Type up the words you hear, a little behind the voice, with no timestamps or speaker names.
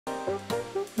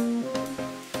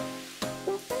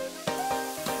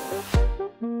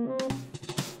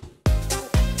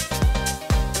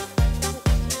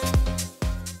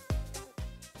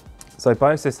So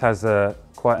Biosys has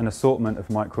quite an assortment of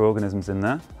microorganisms in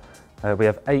there. We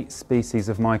have 8 species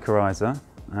of mycorrhiza.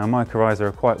 Now, mycorrhiza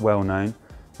are quite well known.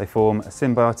 They form a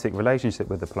symbiotic relationship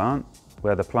with the plant,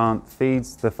 where the plant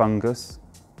feeds the fungus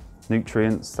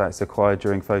nutrients that it's acquired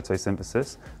during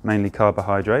photosynthesis, mainly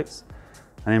carbohydrates.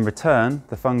 And in return,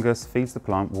 the fungus feeds the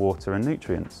plant water and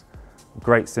nutrients. A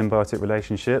great symbiotic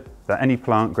relationship that any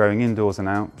plant growing indoors and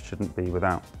out shouldn't be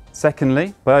without.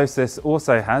 Secondly, Biosys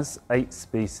also has 8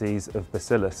 species of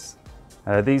bacillus.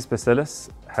 These bacillus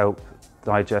help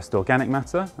digest organic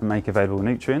matter and make available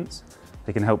nutrients.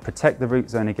 They can help protect the root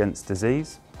zone against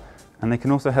disease, and they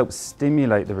can also help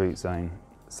stimulate the root zone.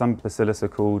 Some bacillus are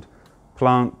called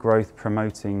plant growth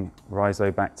promoting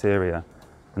rhizobacteria,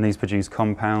 and these produce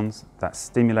compounds that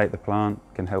stimulate the plant,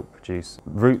 can help produce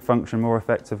root function more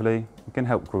effectively, and can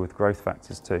help with growth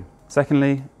factors too.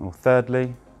 Secondly, or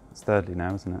thirdly, it's thirdly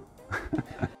now, isn't it?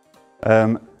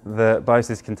 The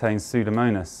Biosys contains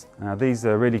Pseudomonas. Now, these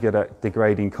are really good at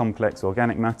degrading complex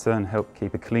organic matter and help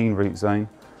keep a clean root zone,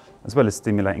 as well as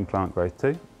stimulating plant growth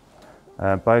too.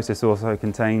 Biosys also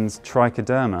contains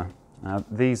Trichoderma. Now,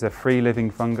 these are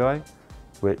free-living fungi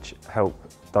which help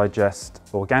digest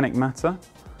organic matter,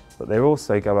 but they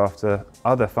also go after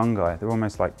other fungi. They're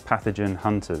almost like pathogen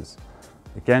hunters.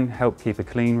 Again, help keep a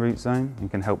clean root zone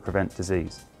and can help prevent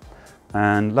disease.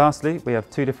 And lastly, we have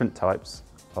 2 different types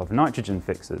of nitrogen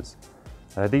fixers.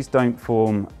 These don't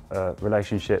form a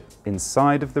relationship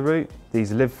inside of the root.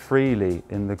 These live freely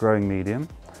in the growing medium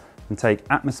and take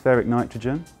atmospheric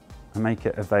nitrogen and make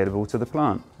it available to the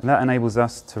plant. And that enables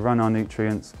us to run our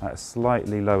nutrients at a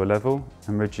slightly lower level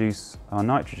and reduce our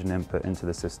nitrogen input into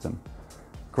the system.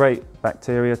 Great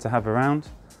bacteria to have around,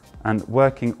 and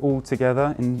working all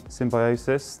together in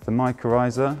symbiosis, the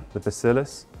mycorrhiza, the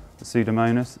bacillus, the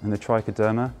Pseudomonas and the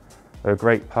Trichoderma are a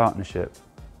great partnership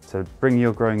to bring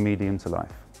your growing medium to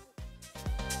life.